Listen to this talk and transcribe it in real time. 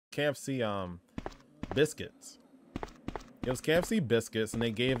KFC biscuits. It was KFC biscuits, and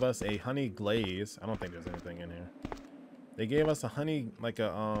they gave us a honey glaze. I don't think there's anything in here. They gave us a honey, like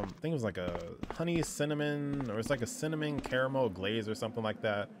a I think it was like a honey cinnamon, or it's like a cinnamon caramel glaze or something like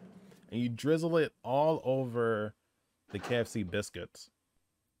that. And you drizzle it all over the KFC biscuits,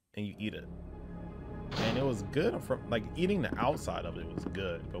 and you eat it. And it was good. From like eating the outside of it was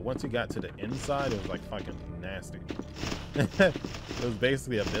good, but once you got to the inside, it was like fucking nasty. It was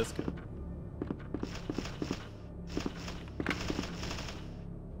basically a biscuit.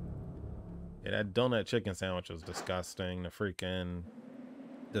 Yeah, that donut chicken sandwich was disgusting. The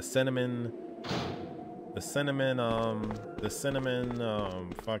cinnamon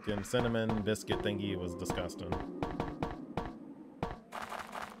fucking cinnamon biscuit thingy was disgusting.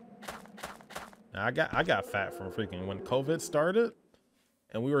 I got fat from freaking when COVID started,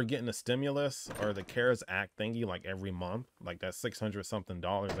 and we were getting the stimulus or the CARES Act thingy like every month, like that $600 something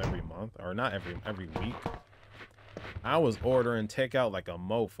every month, or not every week. I was ordering takeout like a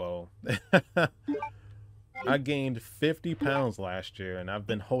mofo. I gained 50 pounds last year, and I've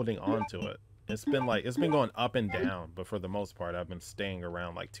been holding on to it. It's been going up and down, but for the most part, I've been staying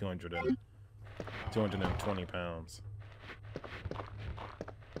around like 220 pounds.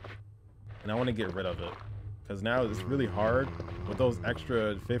 And I want to get rid of it, because now it's really hard. With those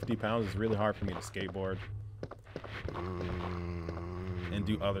extra 50 pounds, it's really hard for me to skateboard and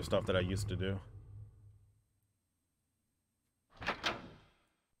do other stuff that I used to do.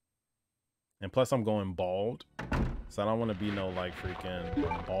 And plus I'm going bald, so I don't want to be no like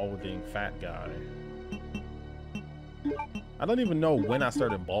freaking balding fat guy. I don't even know when I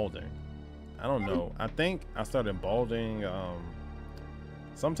started balding. I don't know. I think I started balding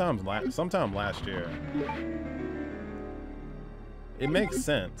sometime last year. It makes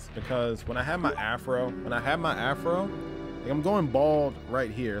sense because when I had my afro, like I'm going bald right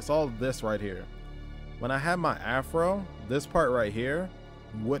here. It's all this right here. When I had my afro, this part right here,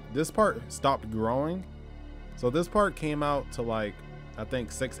 this part stopped growing. So this part came out to like, I think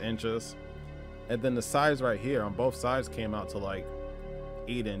 6 inches. And then the sides right here on both sides came out to like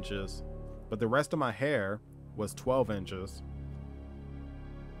 8 inches. But the rest of my hair was 12 inches.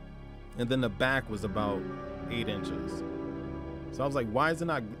 And then the back was about 8 inches. So I was like, why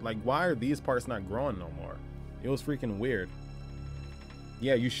are these parts not growing no more? It was freaking weird.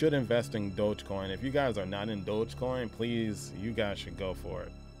 Yeah, you should invest in Dogecoin. If you guys are not in Dogecoin, please, you guys should go for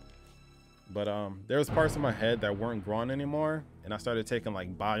it. But there was parts of my head that weren't growing anymore, and I started taking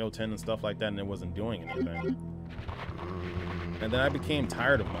like biotin and stuff like that, and it wasn't doing anything. And then I became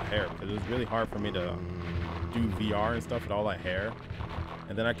tired of my hair because it was really hard for me to do VR and stuff with all that hair.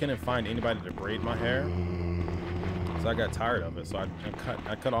 And then I couldn't find anybody to braid my hair, so I got tired of it. So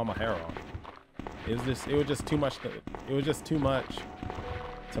I cut all my hair off. It was just too much to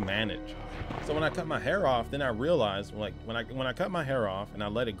manage. So when I cut my hair off, then I realized, like, when I cut my hair off and I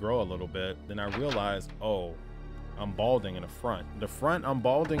let it grow a little bit, then I realized, oh, I'm balding in the front. The front I'm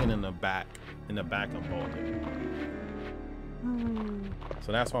balding, and in the back I'm balding.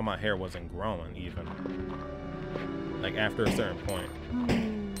 So that's why my hair wasn't growing even, like after a certain point.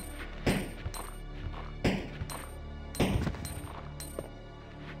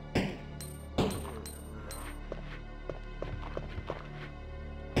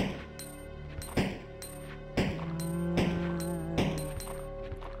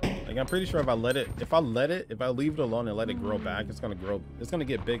 I'm pretty sure if I leave it alone and let it grow back, it's gonna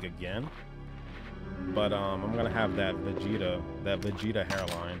get big again. But I'm gonna have that Vegeta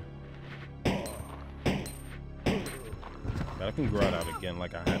hairline. But I can grow it out again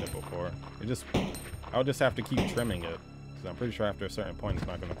like I had it before. I'll just have to keep trimming it, because I'm pretty sure after a certain point it's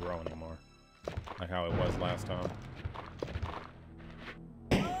not gonna grow anymore, like how it was last time.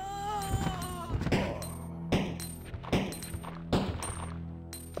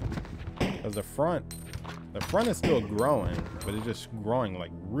 Because the front is still growing, but it's just growing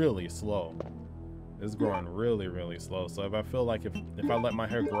like really slow. It's growing really, really slow. So if I feel like if I let my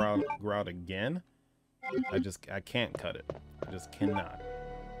hair grow out again, I can't cut it. I just cannot.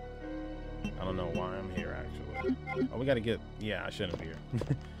 I don't know why I'm here actually. Oh, we gotta get, yeah, I shouldn't be here.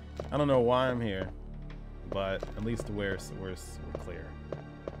 I don't know why I'm here, but at least we're clear.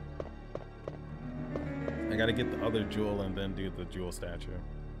 I gotta get the other jewel and then do the jewel statue.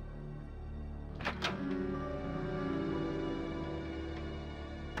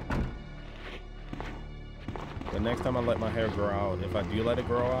 The next time I let my hair grow out, if I do let it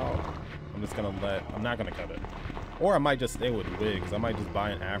grow out, I'm not gonna cut it. Or I might just stay with wigs. I might just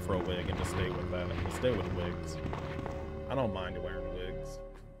buy an afro wig and just stay with that. Just stay with wigs. I don't mind wearing wigs.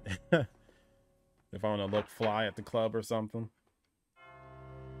 If I want to look fly at the club or something.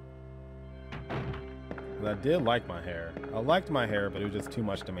 I did like my hair. I liked my hair, but it was just too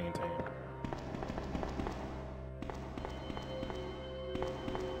much to maintain.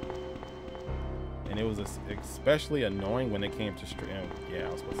 And it was especially annoying when it came to stream. Yeah,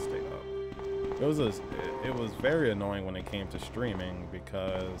 I was supposed to stay up. It was very annoying when it came to streaming,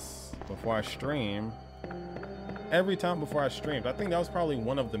 because before I stream, every time before I streamed, I think that was probably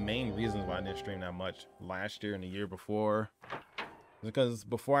one of the main reasons why I didn't stream that much last year and the year before. Because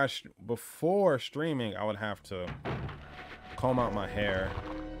before streaming, I would have to comb out my hair,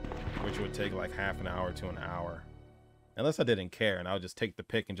 which would take like half an hour to an hour. Unless I didn't care, and I would just take the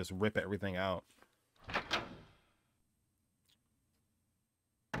pick and just rip everything out.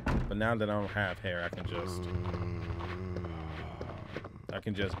 But now that I don't have hair, I can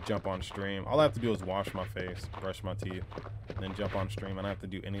just jump on stream. All I have to do is wash my face, brush my teeth, and then jump on stream. I don't have to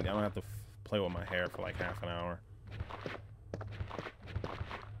do anything. I don't have to play with my hair for like half an hour.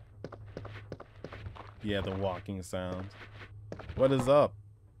 Yeah, the walking sounds. What is up?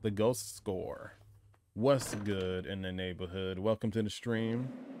 The Ghost Score. What's good in the neighborhood? Welcome to the stream.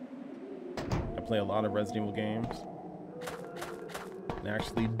 I play a lot of Resident Evil games. And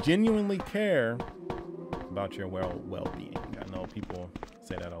actually genuinely care about your well-being. I know people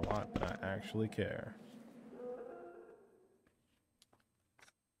say that a lot, but I actually care.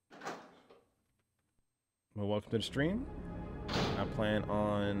 Well, welcome to the stream. I plan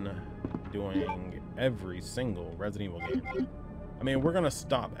on doing every single Resident Evil game. I mean, we're gonna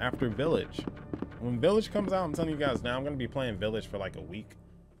stop after Village. When Village comes out, I'm telling you guys now, I'm gonna be playing Village for like a week.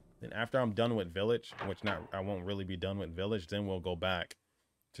 Then after I'm done with Village, I won't really be done with Village, then we'll go back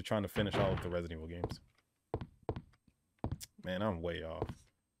to trying to finish all of the Resident Evil games. Man, I'm way off.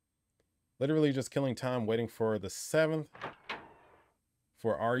 Literally just killing time waiting for the 7th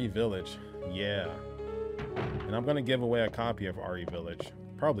for RE Village. Yeah. And I'm gonna give away a copy of RE Village.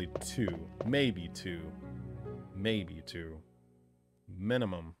 Probably 2, maybe 2, maybe 2.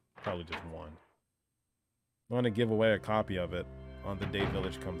 Minimum, probably just 1. I'm gonna give away a copy of it on the day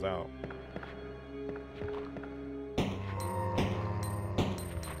Village comes out.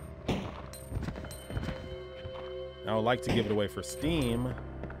 I would like to give it away for Steam.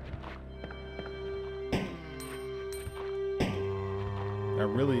 I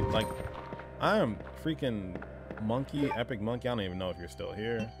really like. I am freaking Monkey, Epic Monkey. I don't even know if you're still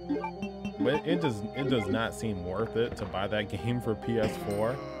here, but it does not seem worth it to buy that game for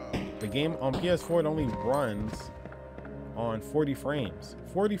PS4. The game on PS4, it only runs on 40 frames.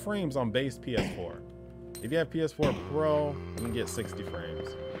 40 frames on base PS4. If you have PS4 Pro, you can get 60 frames.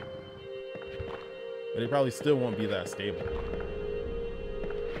 But it probably still won't be that stable.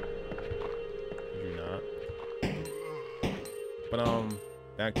 Do not. But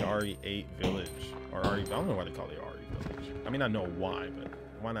back to RE8 Village. Or RE, I don't know why they call it RE Village. I mean, I know why, but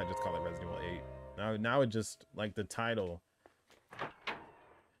why not just call it Resident Evil 8? Now it just, like, the title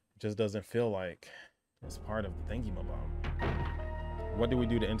just doesn't feel like it's part of the thingy-mabob. What do we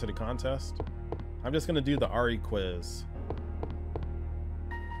do to enter the contest? I'm just gonna do the RE quiz.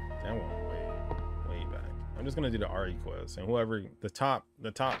 That won't way back. I'm just gonna do the RE quiz, and whoever the top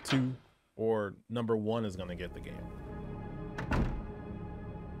 2 or number 1 is gonna get the game.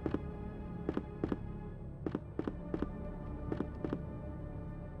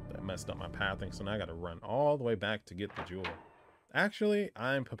 That messed up my pathing, so now I gotta run all the way back to get the jewel. Actually,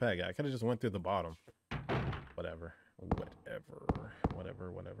 I'm Pepega. I could have just went through the bottom. Whatever.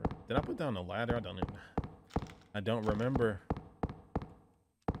 Did I put down the ladder? I don't remember.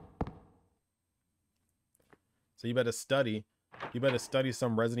 So you better study. You better study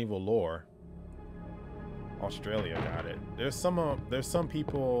some Resident Evil lore. Australia got it. There's some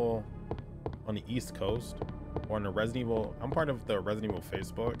people on the East Coast or on the Resident Evil. I'm part of the Resident Evil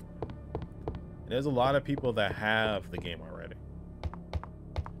Facebook. And there's a lot of people that have the game already.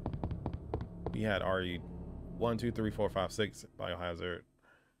 We had RE 1, 2, 3, 4, 5, 6 Biohazard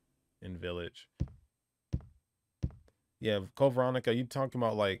in Village. Yeah, Code Veronica, you talking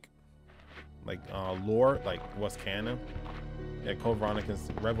about like lore, like what's canon? Yeah, Code Veronica's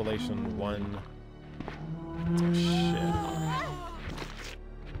Revelation 1. Oh, shit.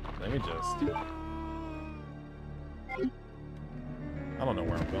 Let me just. I don't know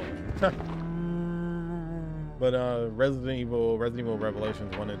where I'm going. But Resident Evil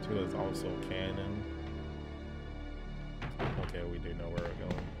Revelations 1 and 2 is also canon. Okay, we do know where we're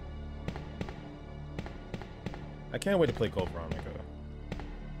going. I can't wait to play Code Veronica.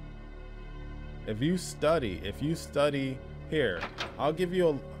 If you study here, I'll give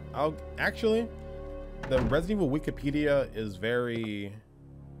you actually, the Resident Evil Wikipedia is very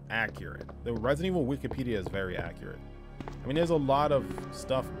accurate. The Resident Evil Wikipedia is very accurate. I mean, there's a lot of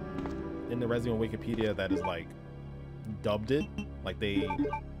stuff in the Resident Evil Wikipedia that is like dubbed it, like they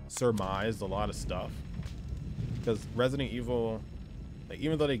surmised a lot of stuff. Because Resident Evil, like,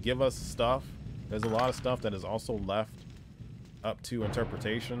 even though they give us stuff, there's a lot of stuff that is also left up to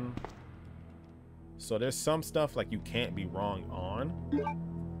interpretation. So there's some stuff like you can't be wrong on.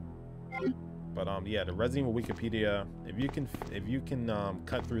 But yeah, the Resident Evil Wikipedia, if you can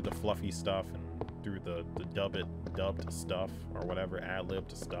cut through the fluffy stuff and through the dubbed stuff or whatever,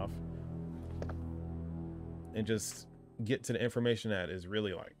 ad-libbed stuff, and just get to the information that is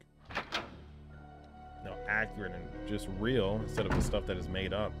really like, you know, accurate and just real instead of the stuff that is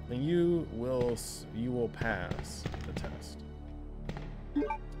made up, then you will pass the test.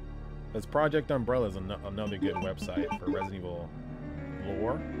 Because Project Umbrella is another good website for Resident Evil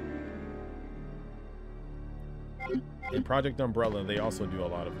lore. In Project Umbrella, they also do a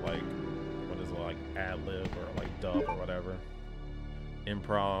lot of like, what is it, like ad-lib or like dub or whatever,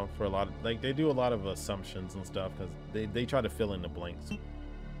 improv for a lot of, like, they do a lot of assumptions and stuff because they try to fill in the blanks.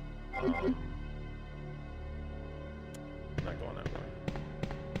 I'm not going that way.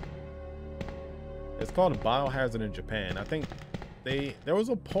 It's called Biohazard in Japan. I think there was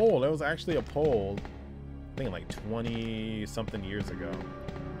a poll. There was actually a poll, I think like 20 something years ago,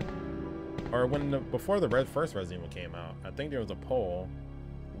 or before the first Resident Evil came out. I think there was a poll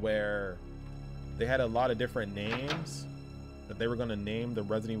where they had a lot of different names that they were going to name the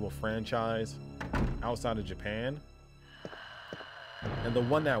Resident Evil franchise outside of Japan, and the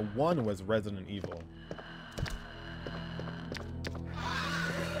one that won was Resident Evil.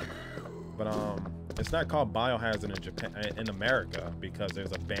 But it's not called Biohazard in Japan, in America, because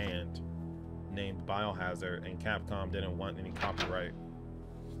there's a band named Biohazard, and Capcom didn't want any copyright,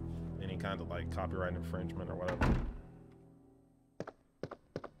 any kind of like copyright infringement or whatever.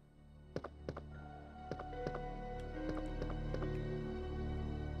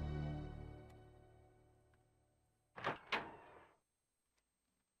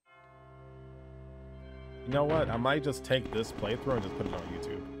 You know what? I might just take this playthrough and just put it on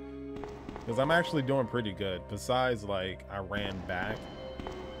YouTube, because I'm actually doing pretty good. Besides, like, I ran back.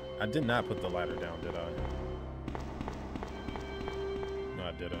 I did not put the ladder down, did I? No,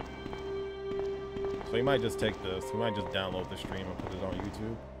 I didn't. So you might just take this. You might just download the stream and put it on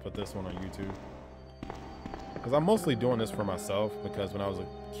YouTube. Put this one on YouTube. Because I'm mostly doing this for myself, because when I was a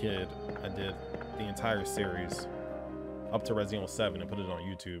kid, I did the entire series up to Resident Evil 7 and put it on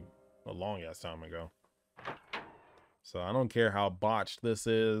YouTube a long ass time ago. So I don't care how botched this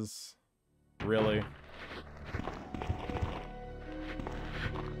is, really.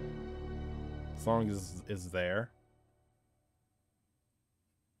 As long as it's there.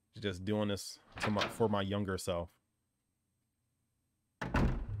 Just doing this for my younger self.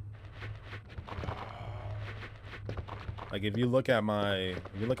 Like, if you look at my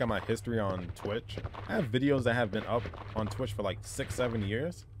history on Twitch, I have videos that have been up on Twitch for like 6-7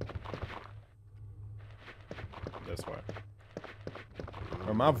 years. This way.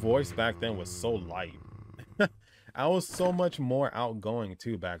 Or my voice back then was so light. I was so much more outgoing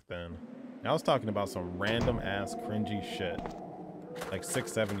too back then. I was talking about some random ass cringy shit like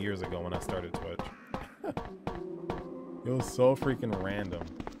 6-7 years ago when I started Twitch. It was so freaking random.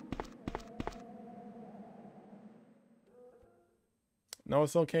 No,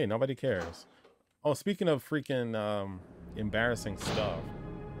 it's okay. Nobody cares. Oh, speaking of freaking embarrassing stuff,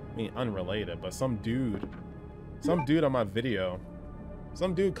 I mean, unrelated, but some dude on my video,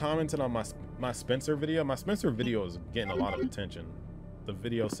 some dude commented on my Spencer video. My Spencer video is getting a lot of attention. The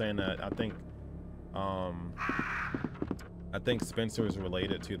video saying that I think Spencer is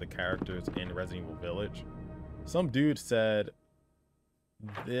related to the characters in Resident Evil Village. Some dude said,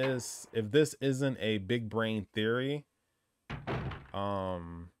 if this isn't a big brain theory,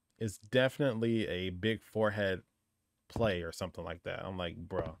 it's definitely a big forehead play or something like that. I'm like,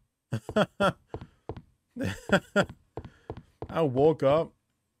 bro. I woke up,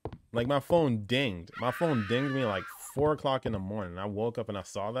 like, my phone dinged. My phone dinged me like 4 o'clock in the morning. I woke up and I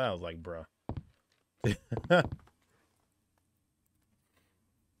saw that. I was like, bro.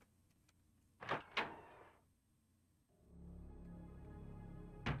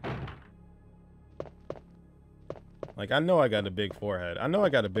 Like, I know I got a big forehead. I know I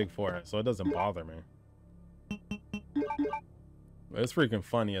got a big forehead, so it doesn't bother me. But it's freaking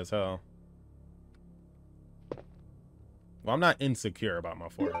funny as hell. Well, I'm not insecure about my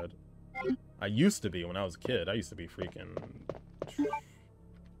forehead. I used to be when I was a kid. I used to be freaking...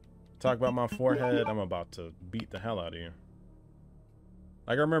 Talk about my forehead, I'm about to beat the hell out of you.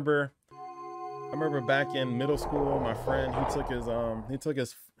 Like, I remember back in middle school, my friend, he took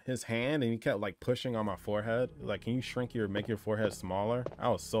his hand and he kept like pushing on my forehead. Like, can you make your forehead smaller? I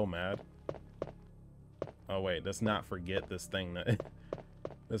was so mad. Oh wait, let's not forget this thing that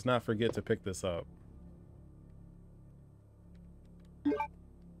let's not forget to pick this up.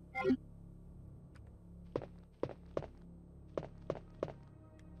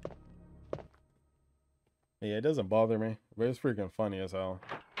 Yeah, it doesn't bother me, but it's freaking funny as hell.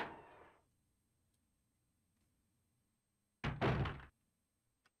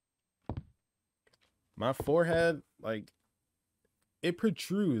 My forehead, like, it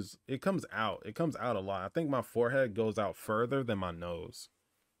protrudes. It comes out. It comes out a lot. I think my forehead goes out further than my nose.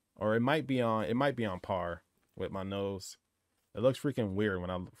 Or it might be on par with my nose. It looks freaking weird when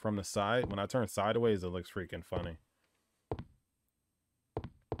I'm from the side. When I turn sideways, it looks freaking funny.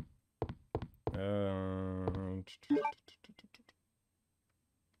 All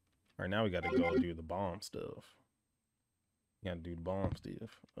right, now we got to go do the bomb stuff. Got to do the bomb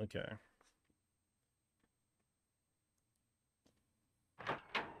stuff. Okay.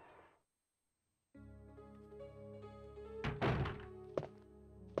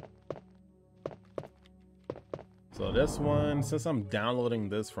 So this one, since I'm downloading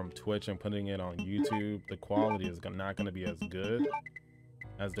this from Twitch and putting it on YouTube, the quality is not going to be as good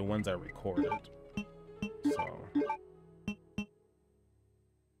as the ones I recorded. So,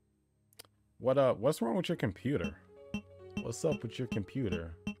 what up? What's wrong with your computer? What's up with your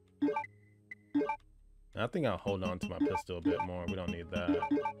computer? I think I'll hold on to my pistol a bit more. We don't need that.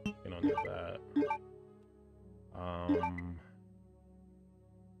 We don't need that.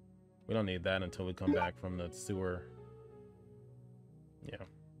 We don't need that until we come back from the sewer. Yeah.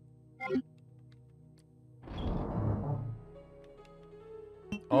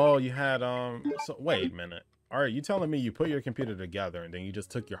 Oh, you had, so wait a minute. All right, you telling me you put your computer together and then you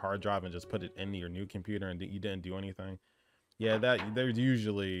just took your hard drive and just put it into your new computer and you didn't do anything? Yeah, there's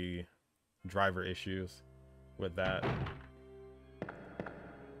usually driver issues with that.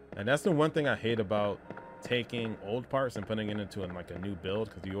 And that's the one thing I hate about taking old parts and putting it into like a new build,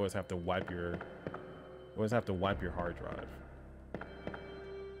 because you always have to wipe your hard drive.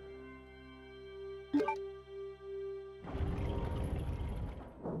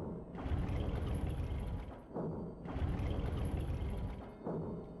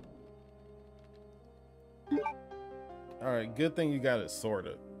 All right, good thing you got it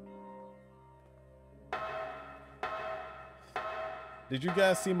sorted. Did you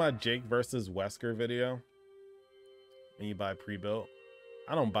guys see my Jake versus Wesker video? When you buy pre-built?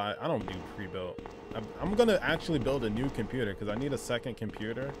 I don't do pre-built. I'm gonna actually build a new computer because I need a second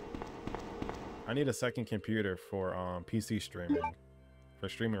computer. I need a second computer for PC streaming. For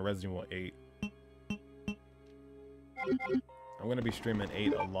streaming Resident Evil 8. I'm gonna be streaming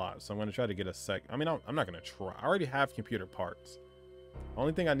 8 a lot, so I'm gonna try to get a I'm not gonna try. I already have computer parts.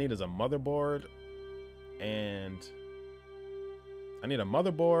 Only thing I need is a motherboard, and I need a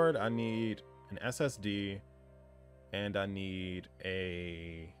motherboard, I need an SSD, and I need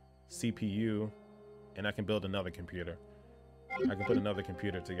a CPU, and I can build another computer. I can put another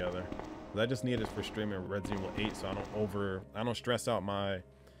computer together. I just need it for streaming Resident Evil 8, so I don't stress out my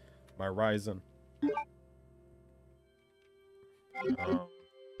Ryzen. We're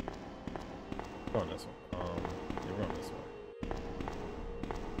on this one. Yeah, we're on this one.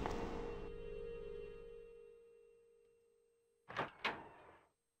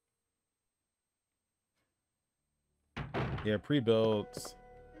 Yeah, pre-builds.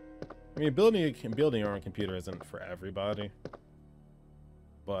 I mean, building your own computer isn't for everybody,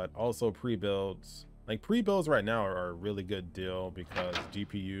 but also pre-builds. Like pre-builds right now are a really good deal because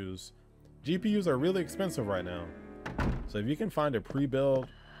GPUs are really expensive right now. So if you can find a pre-build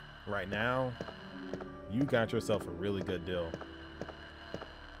right now, you got yourself a really good deal.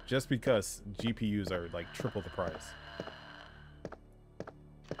 Just because GPUs are like triple the price.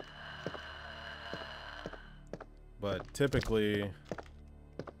 But typically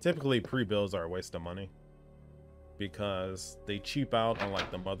pre-builds are a waste of money because they cheap out on like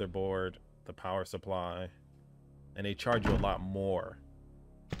the motherboard, the power supply, and they charge you a lot more.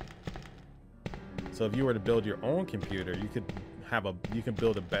 So if you were to build your own computer, you can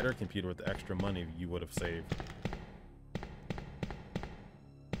build a better computer with the extra money you would have saved.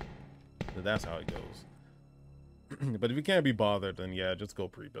 So that's how it goes. But if you can't be bothered, then yeah, just go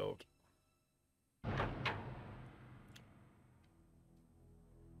pre-build.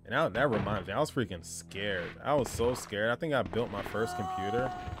 And that reminds me, I was freaking scared. I was so scared. I think I built my first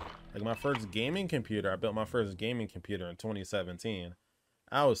computer, like my first gaming computer. I built my first gaming computer in 2017.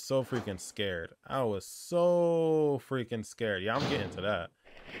 I was so freaking scared. I was so freaking scared. Yeah, I'm getting to that.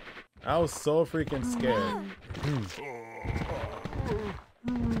 I was so freaking scared.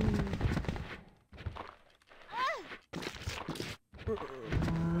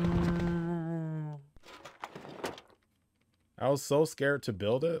 I was so scared to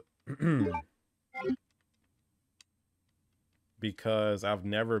build it because I've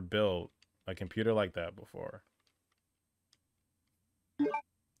never built a computer like that before.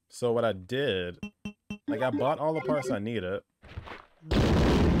 So what I did, like, I bought all the parts I needed.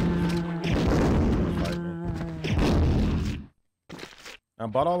 I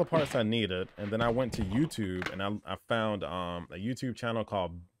bought all the parts I needed, and then I went to YouTube, and I found a YouTube channel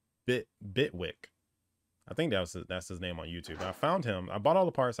called Bitwick. I think that's his name on YouTube. I found him. I bought all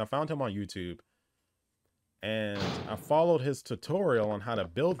the parts. I found him on YouTube, and I followed his tutorial on how to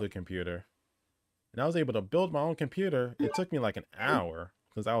build the computer, and I was able to build my own computer. It took me like an hour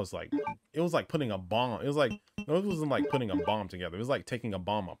because I was like, it was like putting a bomb. It was like, it wasn't like putting a bomb together. It was like taking a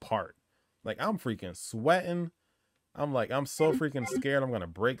bomb apart. Like, I'm freaking sweating. I'm like, I'm so freaking scared I'm gonna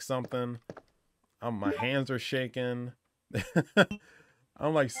break something. My hands are shaking.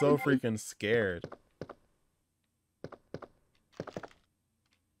 I'm like so freaking scared.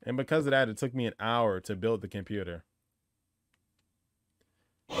 And because of that, it took me an hour to build the computer.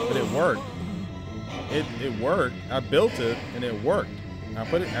 But it worked. It worked. I built it and it worked. I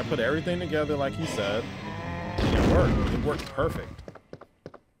put everything together like he said. And it worked. It worked perfect.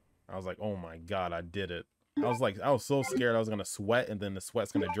 I was like, oh my God, I did it. I was so scared I was gonna sweat and then the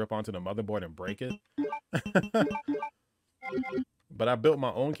sweat's gonna drip onto the motherboard and break it. But I built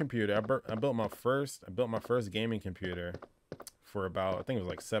my own computer. I built my first gaming computer for about, I think it was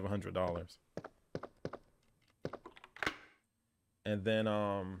like $700. And then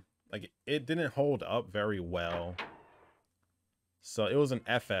like, it didn't hold up very well. So it was an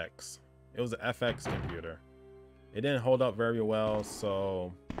FX. It was an FX computer. It didn't hold up very well,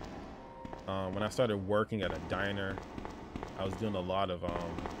 so when I started working at a diner, I was doing a lot of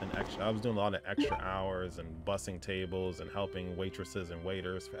extra hours and bussing tables and helping waitresses and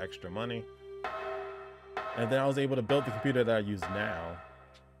waiters for extra money. And then I was able to build the computer that I use now.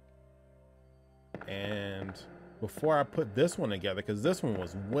 And before I put this one together, because this one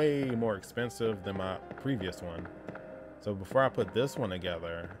was way more expensive than my previous one. So before I put this one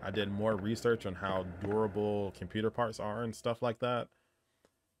together, I did more research on how durable computer parts are and stuff like that.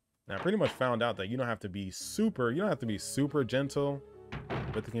 And I pretty much found out that you don't have to be super gentle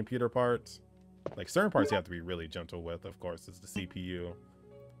with the computer parts. Like, certain parts you have to be really gentle with, of course. It's the CPU.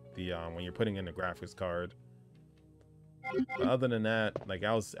 The when you're putting in the graphics card. But other than that, like,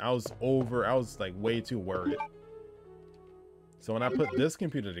 I was like way too worried. So when I put this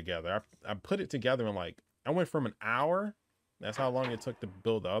computer together, I put it together in like, I went from an hour. That's how long it took to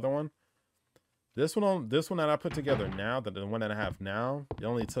build the other one. This one that I put together now, the one that I have now, it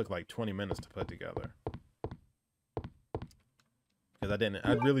only took like 20 minutes to put together. Because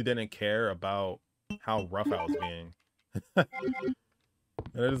I really didn't care about how rough I was being.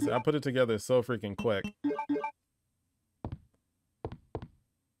 I put it together so freaking quick.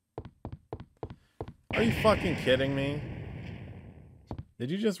 Are you fucking kidding me? Did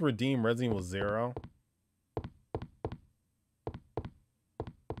you just redeem Resident Evil 0?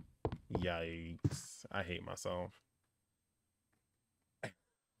 Yikes. I hate myself.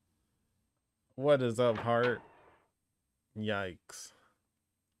 What is up, heart? Yikes.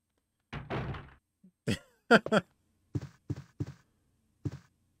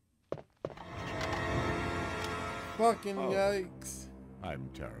 Fucking yikes. I'm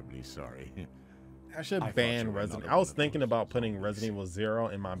terribly sorry. I should ban Resident. I was thinking about putting Resident Evil 0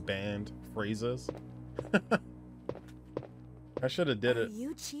 in my banned phrases. I should have did it. Are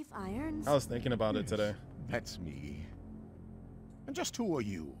you Chief Irons? I was thinking about it today. That's me. And just who are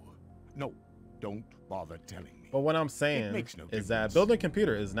you? No, don't bother telling me. But what I'm saying is that building a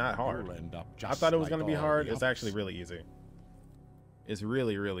computer is not hard. I thought it was going to be hard. It's actually really easy. It's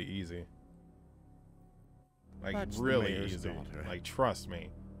really, really easy. Like, really easy. Like, trust me.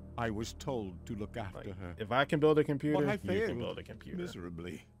 I was told to look after her. If I can build a computer, you can build a computer.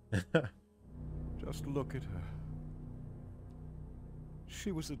 Miserably. Just look at her.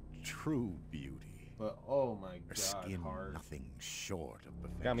 She was a true beauty. But oh my God, her skin, hard. Nothing short of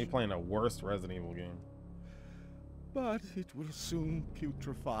perfection. Got me playing the worst Resident Evil game. But it will soon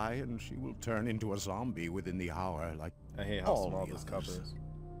putrefy, and she will turn into a zombie within the hour, like I hate how small this cup is.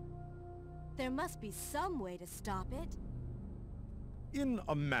 There must be some way to stop it. In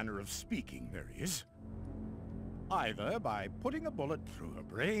a manner of speaking, there is. Either by putting a bullet through her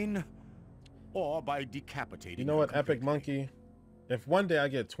brain, or by decapitating her. You know what, Epic Monkey? If one day I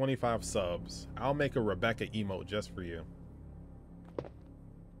get 25 subs, I'll make a Rebecca emote just for you.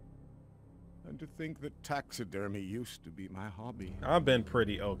 And to think that taxidermy used to be my hobby. I've been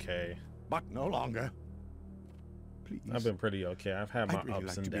pretty okay. But no longer. Please. I've been pretty okay. I've had my I'd really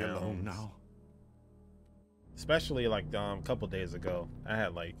ups like and to be alone downs. now. Especially like a couple days ago, I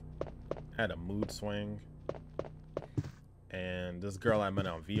had a mood swing, and this girl I met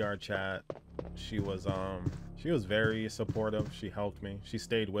on VR chat, she was very supportive. She helped me. She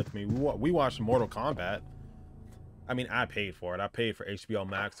stayed with me. We watched Mortal Kombat. I mean, I paid for it. I paid for HBO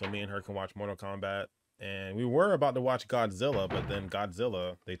Max so me and her can watch Mortal Kombat. And we were about to watch Godzilla, but then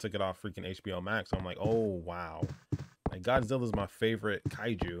Godzilla, they took it off freaking HBO Max. So I'm like, oh, wow. Like, Godzilla's my favorite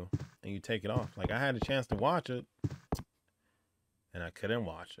kaiju, and you take it off. Like, I had a chance to watch it, and I couldn't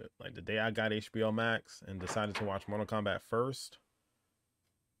watch it. Like, the day I got HBO Max and decided to watch Mortal Kombat first,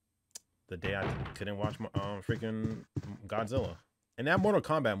 the day I couldn't watch freaking Godzilla. And that Mortal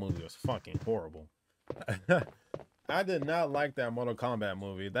Kombat movie was fucking horrible. I did not like that Mortal Kombat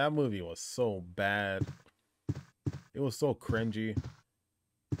movie. That movie was so bad. It was so cringy.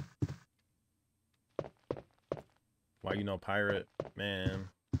 Why you know pirate? Man.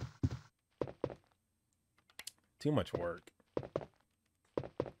 Too much work.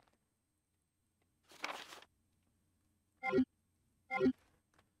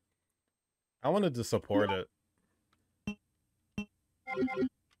 I wanted to support it.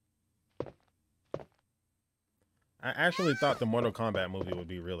 I actually thought the Mortal Kombat movie would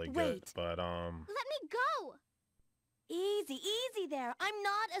be really good, but Let me go. Easy, easy there. I'm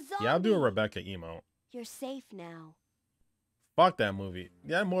not a zombie. yeah, I'll do a Rebecca emote. You're safe now. Fuck that movie.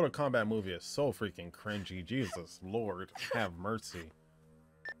 That Mortal Kombat movie is so freaking cringy. Jesus Lord, have mercy.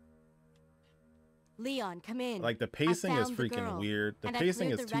 Leon, come in. Like, the pacing is found the freaking girl, weird. The and I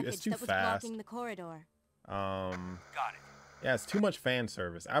pacing cleared is the too wreckage that was fast. blocking the corridor. Got it. Yeah, it's too much fan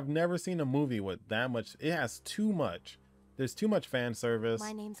service. I've never seen a movie with that much. It has too much. There's too much fan service.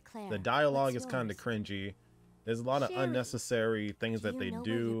 My name's Claire. The dialogue What's is kind of yours? cringy. There's a lot of Sherry, unnecessary things that do they you know where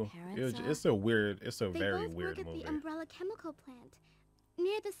your do. parents are? It's a weird. It's a They very both weird work at movie. the Umbrella Chemical Plant,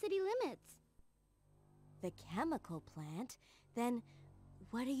 near the city limits. The chemical plant? Then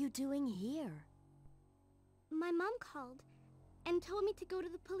what are you doing here? My mom called and told me to go to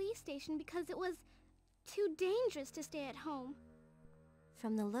the police station because it was too dangerous to stay at home.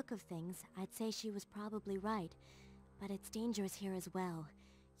 From the look of things, I'd say she was probably right. But it's dangerous here as well.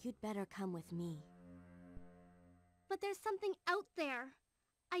 You'd better come with me. But there's something out there.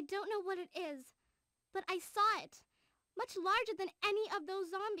 I don't know what it is, but I saw it. Much larger than any of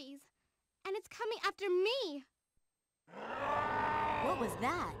those zombies. And it's coming after me. What was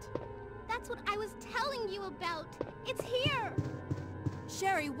that? That's what I was telling you about. It's here.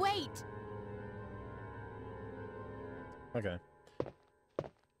 Sherry, wait! Okay.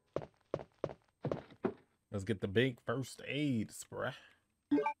 Let's get the big first aid spray.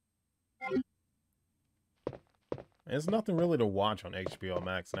 There's nothing really to watch on HBO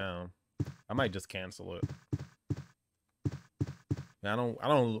Max now. I might just cancel it. I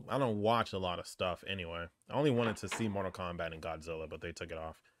don't watch a lot of stuff anyway. I only wanted to see Mortal Kombat and Godzilla, but they took it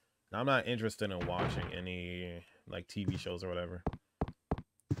off. Now, I'm not interested in watching any like TV shows or whatever.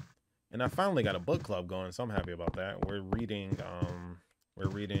 And I finally got a book club going, so I'm happy about that. We're reading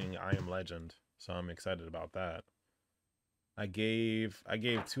I Am Legend, so I'm excited about that. I gave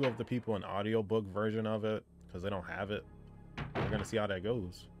two of the people an audiobook version of it because they don't have it. We're gonna see how that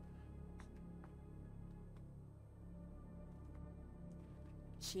goes.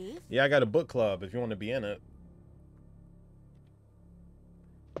 Chief? Yeah, I got a book club if you want to be in it.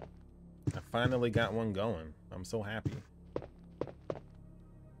 I finally got one going. I'm so happy.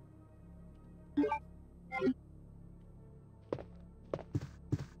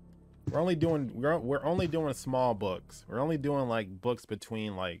 We're only doing small books. We're only doing like books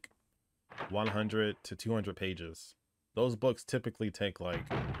between like 100 to 200 pages. Those books typically take like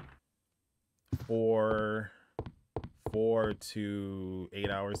 4 to 8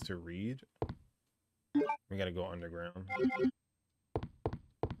 hours to read. We gotta go underground.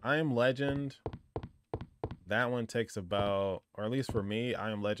 I Am Legend, that one takes about, or at least for me,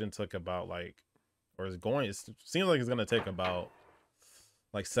 I Am Legend took about like, or is going, it seems like it's gonna take about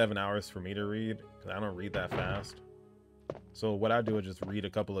like 7 hours for me to read, because I don't read that fast. So what I do is just read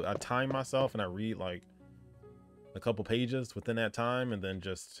I time myself and I read like a couple pages within that time and then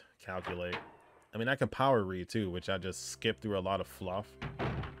just calculate. I mean, I can power read too, which I just skip through a lot of fluff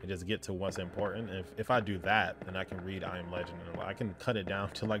and just get to what's important. And if I do that, then I can read I Am Legend and I can cut it down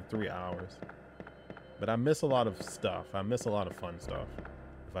to like 3 hours. But I miss a lot of stuff. I miss a lot of fun stuff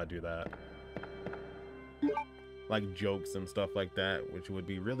if I do that. Like jokes and stuff like that, which would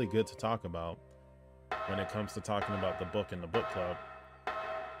be really good to talk about when it comes to talking about the book in the book club.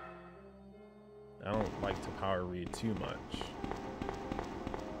 I don't like to power read too much.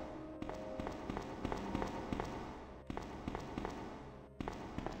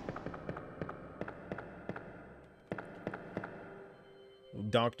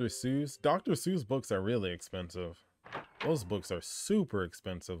 Dr. Seuss. Dr. Seuss books are really expensive. Those books are super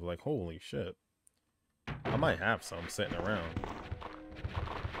expensive. Like, holy shit. I might have some sitting around.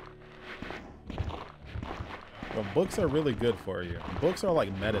 But books are really good for you. Books are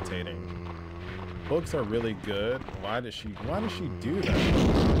like meditating. Books are really good. Why does she do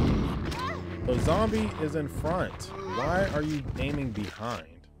that? The zombie is in front. Why are you aiming behind?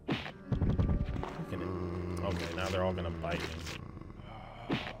 Okay, now they're all gonna bite me.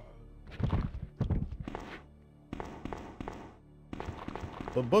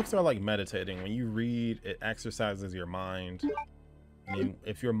 But books are like meditating. When you read, it exercises your mind. And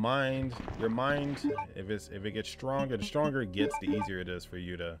if your mind, if it gets stronger, the stronger it gets, the easier it is for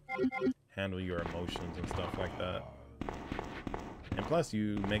you to handle your emotions and stuff like that. And plus,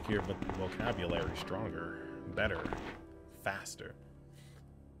 you make your vocabulary stronger, better, faster.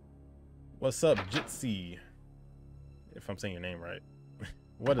 What's up, Jitsi? If I'm saying your name right.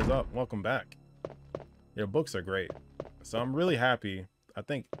 What is up? Welcome back. Your books are great. So I'm really happy. I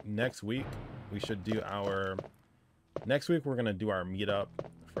think next week we should do our... Next week we're going to do our meetup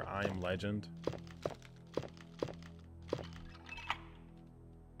for I Am Legend.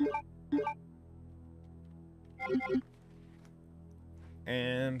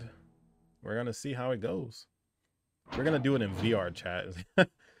 And we're going to see how it goes. We're going to do it in VR chat.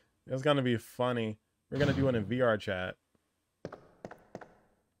 It's going to be funny. We're going to do it in VR chat.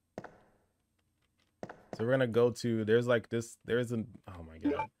 So we're going to go to, there's like this, there's an, oh my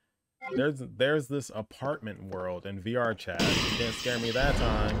God. There's this apartment world in VR chat. You didn't scare me that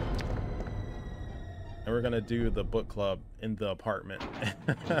time. And we're going to do the book club in the apartment.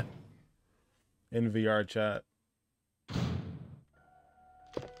 In VR chat.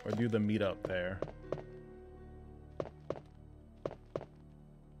 Or do the meetup there.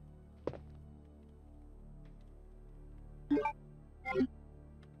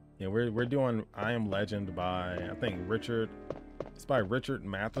 Yeah, we're doing I Am Legend by, I think, Richard. It's by Richard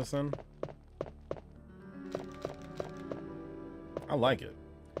Matheson. I like it.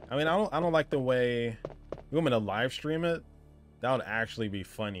 I mean, I don't like the way you want me to live stream it. That would actually be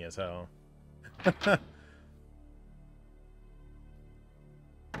funny as hell.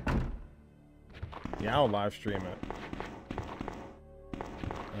 Yeah, I'll live stream it.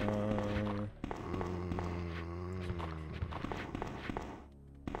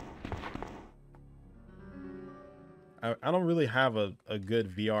 I don't really have a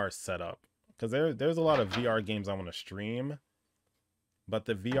good VR setup because there's a lot of VR games I want to stream, but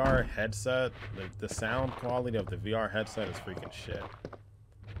the VR headset, the sound quality of the VR headset is freaking shit.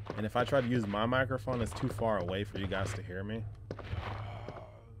 And if I try to use my microphone, it's too far away for you guys to hear me.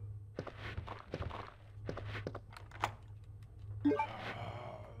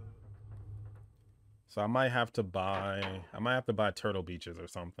 So I might have to buy Turtle Beaches or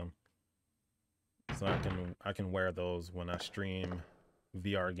something. So I can wear those when I stream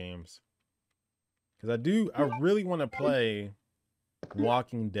VR games. Cause I really want to play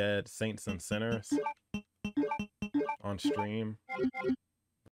Walking Dead Saints and Sinners on stream.